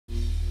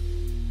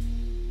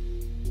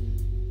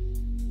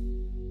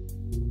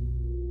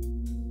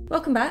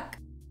Welcome back.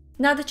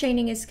 Now the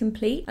training is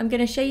complete, I'm going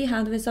to show you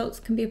how the results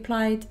can be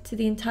applied to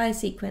the entire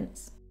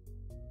sequence.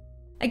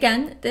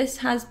 Again, this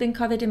has been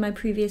covered in my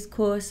previous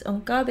course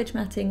on garbage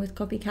matting with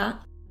CopyCat,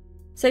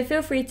 so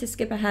feel free to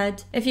skip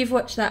ahead if you've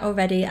watched that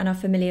already and are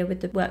familiar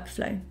with the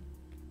workflow.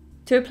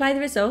 To apply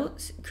the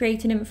results,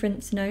 create an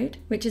inference node,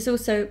 which is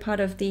also part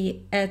of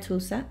the Air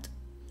toolset.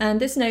 And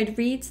this node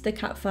reads the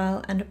cat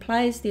file and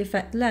applies the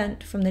effect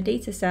learnt from the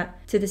dataset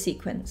to the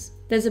sequence.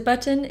 There's a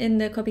button in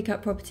the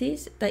CopyCat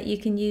properties that you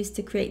can use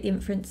to create the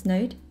inference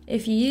node.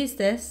 If you use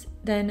this,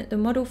 then the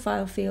model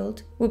file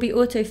field will be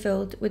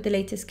auto-filled with the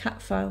latest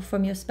cat file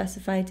from your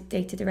specified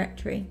data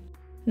directory.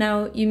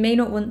 Now, you may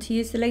not want to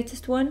use the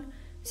latest one,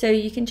 so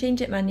you can change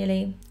it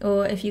manually,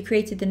 or if you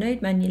created the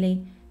node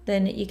manually,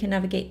 then you can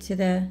navigate to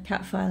the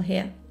cat file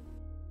here.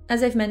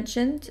 As I've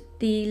mentioned,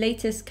 the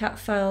latest cat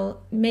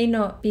file may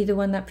not be the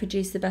one that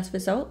produced the best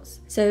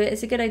results, so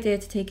it's a good idea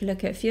to take a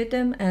look at a few of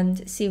them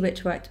and see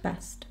which worked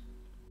best.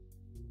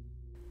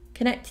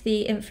 Connect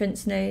the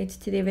inference node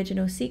to the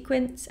original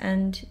sequence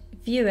and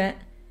view it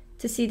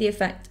to see the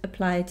effect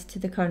applied to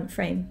the current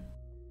frame.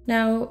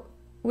 Now,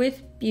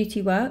 with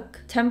beauty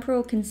work,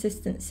 temporal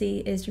consistency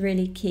is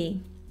really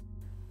key,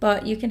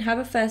 but you can have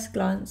a first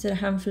glance at a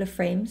handful of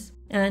frames,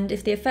 and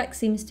if the effect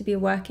seems to be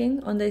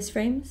working on those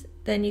frames,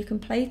 then you can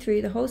play through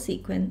the whole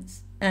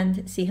sequence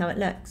and see how it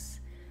looks.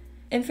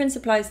 Inference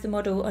applies the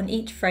model on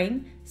each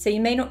frame, so you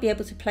may not be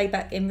able to play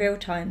back in real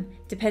time,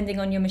 depending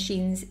on your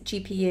machine's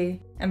GPU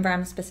and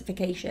RAM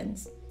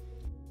specifications.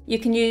 You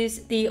can use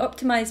the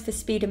Optimize for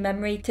Speed and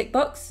Memory tick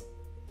box,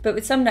 but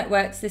with some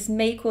networks this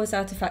may cause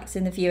artifacts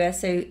in the viewer,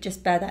 so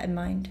just bear that in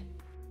mind.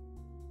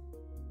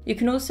 You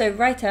can also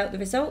write out the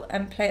result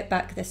and play it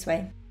back this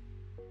way.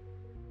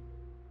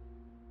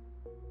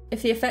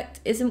 If the effect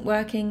isn't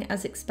working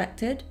as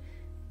expected,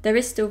 there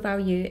is still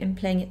value in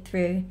playing it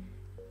through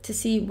to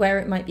see where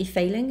it might be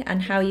failing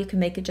and how you can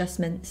make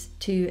adjustments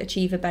to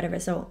achieve a better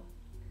result.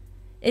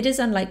 It is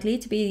unlikely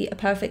to be a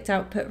perfect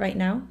output right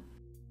now,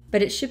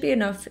 but it should be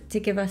enough to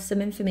give us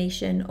some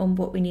information on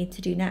what we need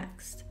to do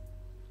next.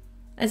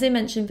 As I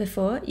mentioned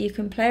before, you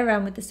can play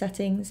around with the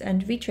settings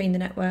and retrain the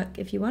network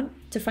if you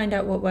want to find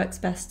out what works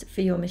best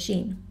for your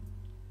machine.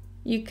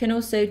 You can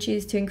also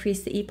choose to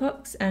increase the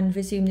epochs and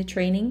resume the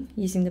training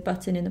using the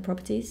button in the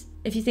properties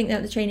if you think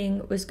that the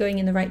training was going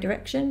in the right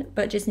direction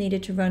but just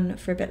needed to run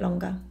for a bit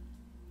longer.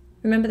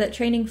 Remember that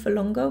training for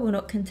longer will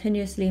not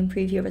continuously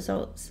improve your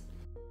results.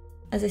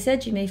 As I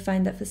said, you may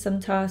find that for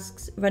some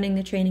tasks, running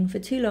the training for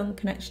too long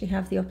can actually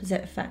have the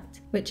opposite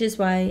effect, which is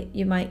why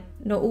you might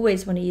not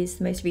always want to use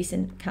the most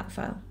recent cat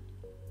file.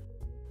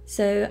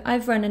 So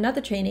I've run another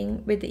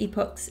training with the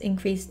epochs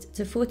increased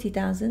to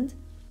 40,000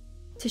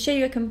 to show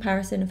you a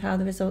comparison of how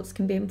the results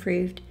can be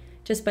improved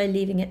just by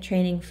leaving it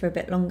training for a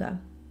bit longer.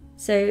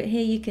 So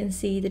here you can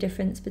see the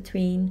difference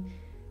between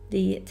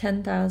the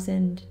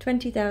 10,000,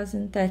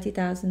 20,000,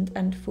 30,000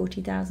 and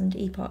 40,000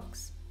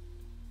 epochs.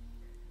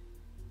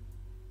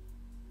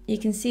 You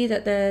can see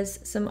that there's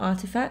some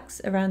artifacts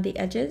around the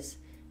edges,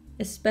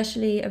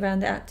 especially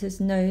around the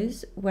actor's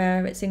nose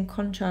where it's in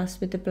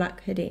contrast with the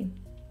black hoodie.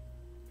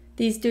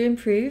 These do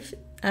improve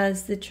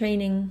as the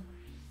training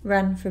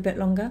ran for a bit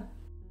longer.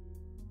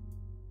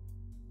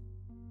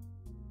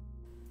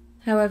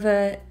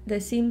 However, there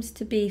seems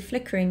to be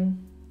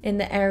flickering in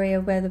the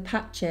area where the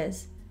patch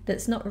is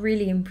that's not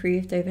really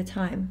improved over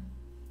time.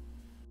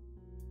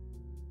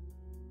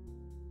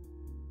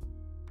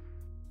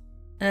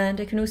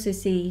 And I can also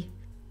see,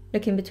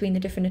 looking between the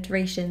different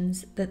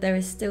iterations, that there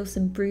is still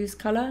some bruise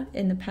colour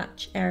in the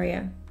patch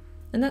area,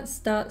 and that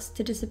starts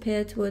to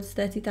disappear towards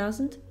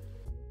 30,000.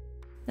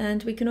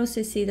 And we can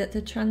also see that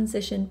the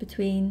transition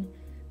between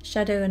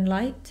shadow and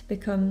light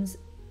becomes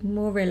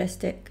more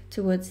realistic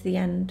towards the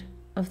end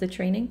of the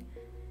training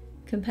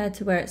compared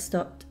to where it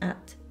stopped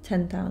at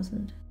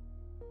 10,000.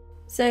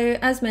 So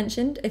as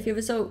mentioned, if your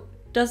result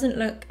doesn't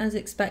look as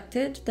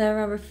expected, there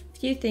are a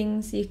few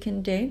things you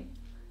can do.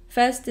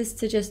 First is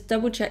to just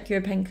double check your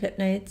append clip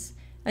nodes.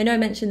 I know I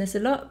mentioned this a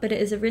lot, but it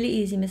is a really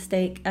easy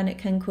mistake and it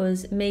can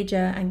cause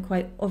major and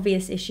quite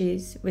obvious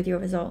issues with your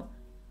result.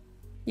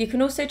 You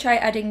can also try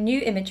adding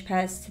new image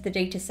pairs to the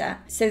dataset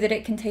so that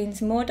it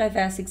contains more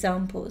diverse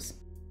examples.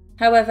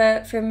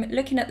 However, from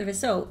looking at the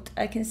result,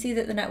 I can see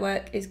that the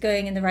network is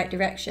going in the right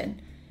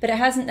direction, but it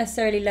hasn't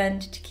necessarily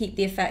learned to keep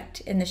the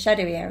effect in the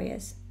shadowy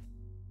areas.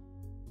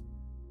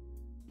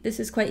 This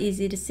is quite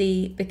easy to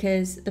see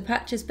because the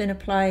patch has been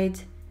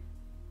applied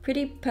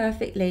pretty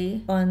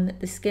perfectly on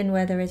the skin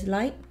where there is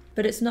light,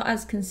 but it's not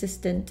as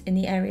consistent in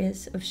the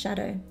areas of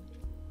shadow.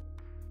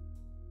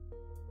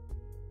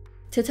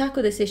 To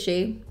tackle this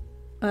issue,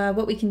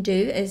 what we can do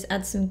is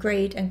add some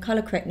grade and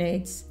color correct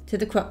nodes to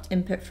the cropped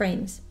input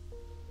frames.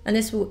 And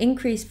this will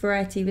increase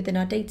variety within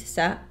our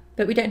dataset,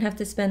 but we don't have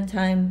to spend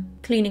time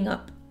cleaning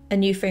up a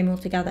new frame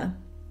altogether.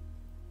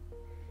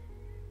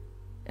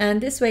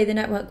 And this way the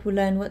network will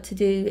learn what to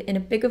do in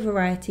a bigger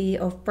variety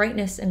of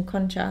brightness and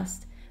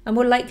contrast, and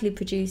will likely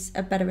produce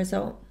a better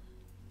result.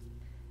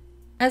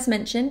 As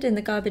mentioned in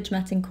the garbage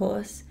matting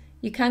course,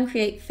 you can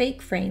create fake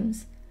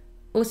frames,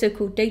 also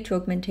called data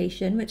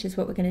augmentation, which is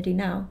what we're going to do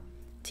now,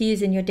 to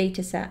use in your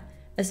dataset,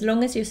 as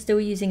long as you're still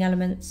using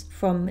elements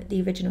from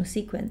the original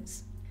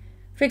sequence.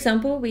 For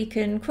example, we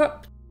can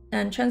crop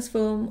and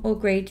transform or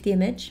grade the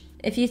image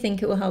if you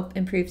think it will help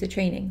improve the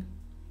training.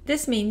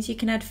 This means you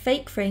can add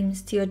fake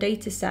frames to your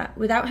dataset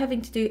without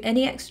having to do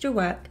any extra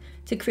work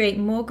to create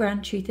more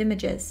ground truth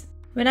images.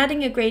 When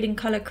adding a grade and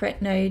color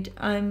correct node,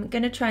 I'm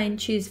going to try and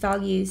choose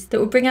values that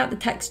will bring out the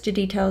texture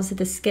details of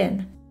the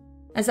skin,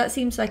 as that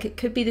seems like it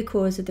could be the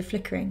cause of the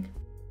flickering.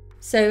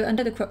 So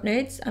under the crop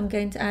nodes, I'm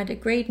going to add a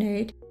grade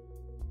node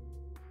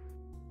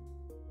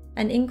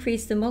and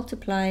increase the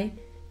multiply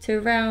to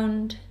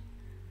around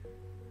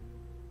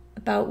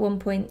about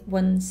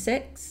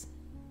 1.16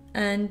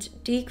 and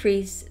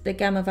decrease the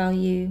gamma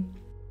value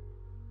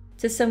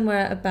to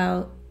somewhere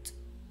about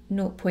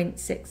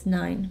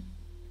 0.69,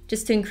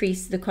 just to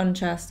increase the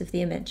contrast of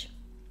the image.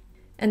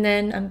 And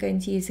then I'm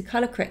going to use the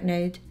color correct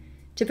node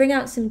to bring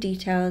out some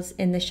details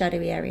in the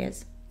shadowy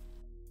areas.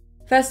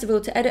 First of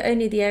all, to edit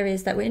only the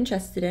areas that we're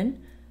interested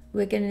in,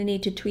 we're going to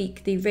need to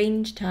tweak the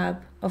range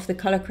tab of the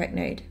color correct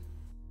node.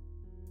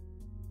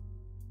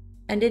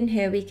 And in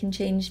here we can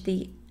change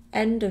the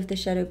end of the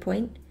shadow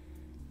point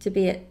to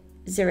be at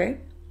 0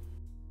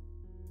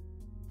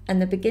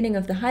 and the beginning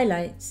of the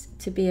highlights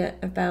to be at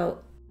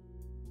about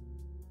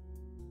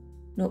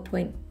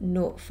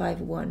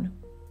 0.051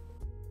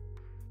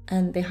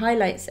 and the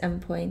highlights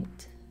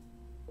endpoint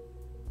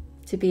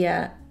to be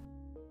at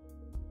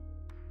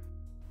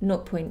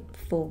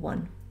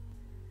 0.41.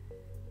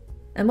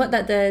 And what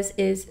that does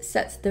is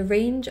sets the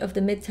range of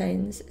the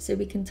midtones so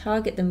we can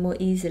target them more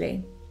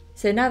easily.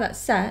 So now that's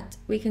set,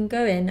 we can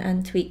go in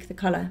and tweak the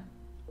color.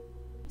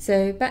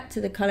 So back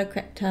to the color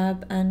correct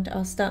tab and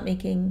I'll start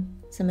making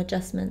some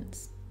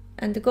adjustments.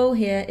 And the goal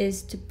here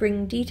is to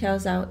bring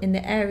details out in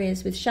the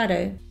areas with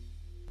shadow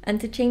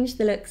and to change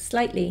the look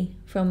slightly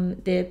from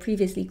the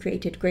previously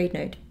created grade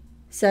node.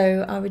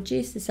 So I'll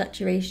reduce the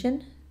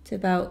saturation to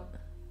about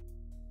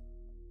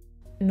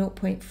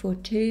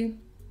 0.42,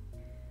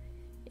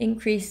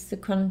 increase the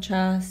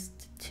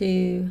contrast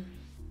to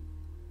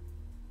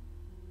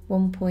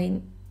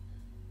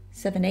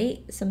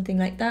 1.78, something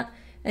like that,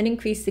 and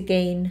increase the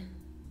gain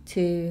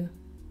to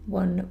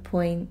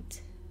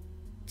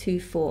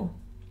 1.24.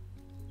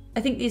 I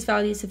think these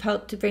values have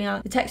helped to bring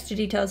out the texture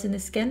details in the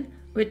skin,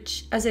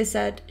 which, as I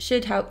said,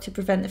 should help to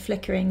prevent the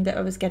flickering that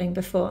I was getting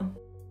before.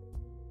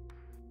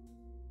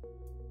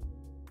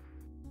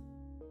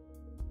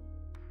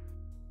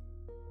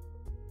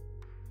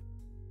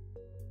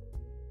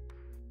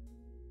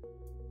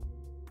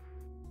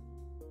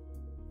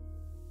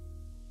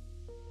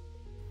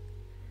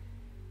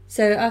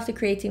 So after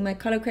creating my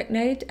color correct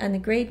node and the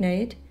grade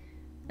node,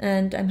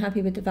 and I'm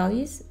happy with the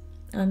values,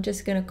 I'm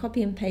just going to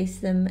copy and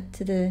paste them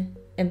to the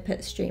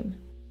input stream.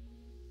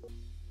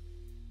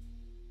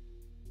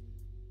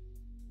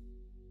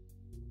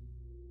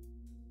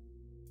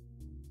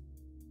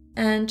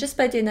 And just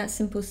by doing that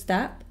simple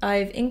step,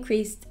 I've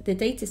increased the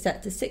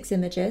dataset to 6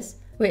 images,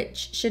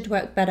 which should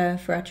work better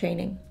for our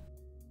training.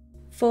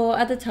 For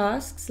other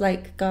tasks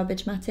like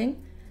garbage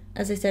matting,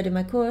 as I said in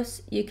my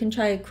course, you can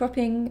try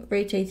cropping,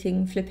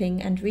 rotating,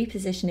 flipping and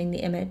repositioning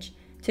the image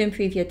to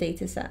improve your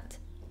dataset.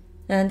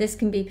 And this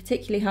can be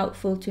particularly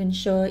helpful to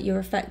ensure your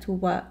effect will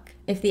work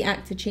if the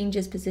actor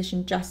changes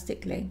position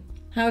drastically.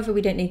 However,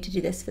 we don't need to do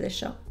this for this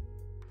shot.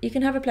 You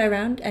can have a play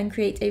around and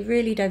create a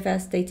really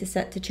diverse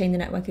dataset to train the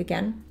network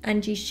again,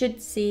 and you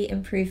should see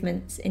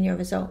improvements in your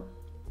result.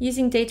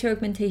 Using data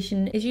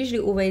augmentation is usually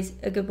always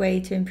a good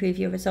way to improve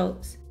your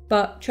results,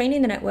 but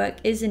training the network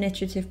is an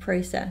iterative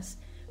process,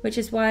 which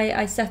is why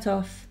I set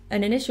off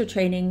an initial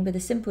training with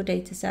a simple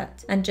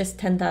dataset and just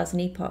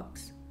 10,000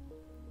 epochs.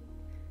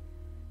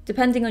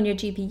 Depending on your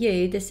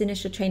GPU, this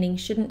initial training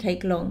shouldn't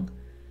take long,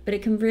 but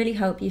it can really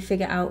help you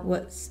figure out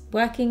what's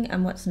working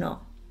and what's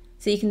not,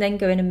 so you can then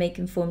go in and make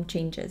informed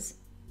changes.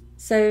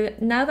 So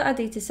now that our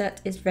dataset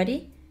is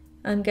ready,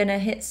 I'm going to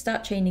hit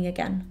start training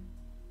again.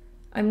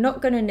 I'm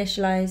not going to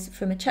initialize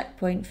from a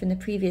checkpoint from the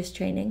previous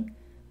training,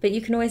 but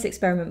you can always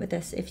experiment with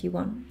this if you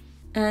want.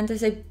 And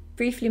as I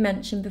briefly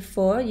mentioned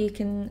before, you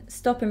can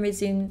stop and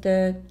resume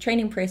the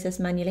training process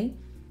manually,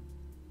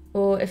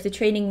 or if the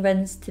training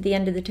runs to the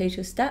end of the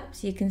total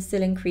steps, you can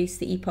still increase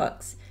the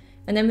epochs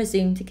and then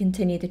resume to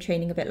continue the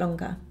training a bit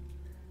longer.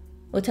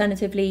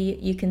 Alternatively,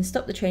 you can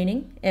stop the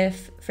training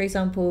if, for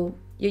example,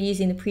 you're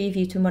using the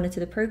preview to monitor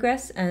the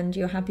progress and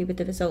you're happy with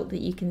the result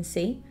that you can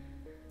see.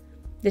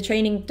 The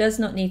training does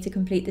not need to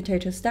complete the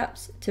total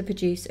steps to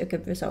produce a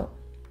good result.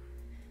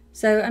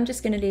 So I'm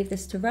just going to leave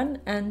this to run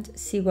and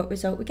see what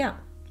result we get.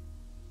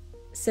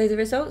 So the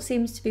result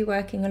seems to be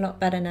working a lot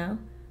better now.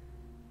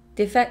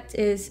 The effect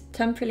is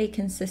temporally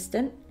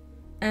consistent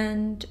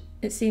and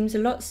it seems a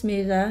lot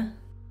smoother.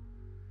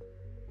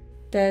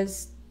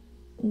 There's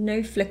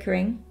no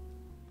flickering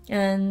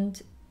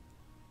and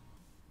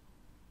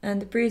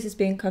the bruise is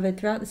being covered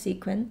throughout the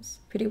sequence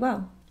pretty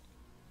well.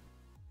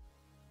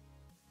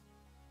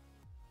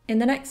 In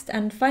the next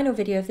and final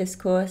video of this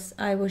course,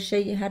 I will show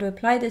you how to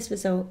apply this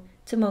result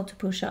to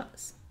multiple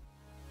shots.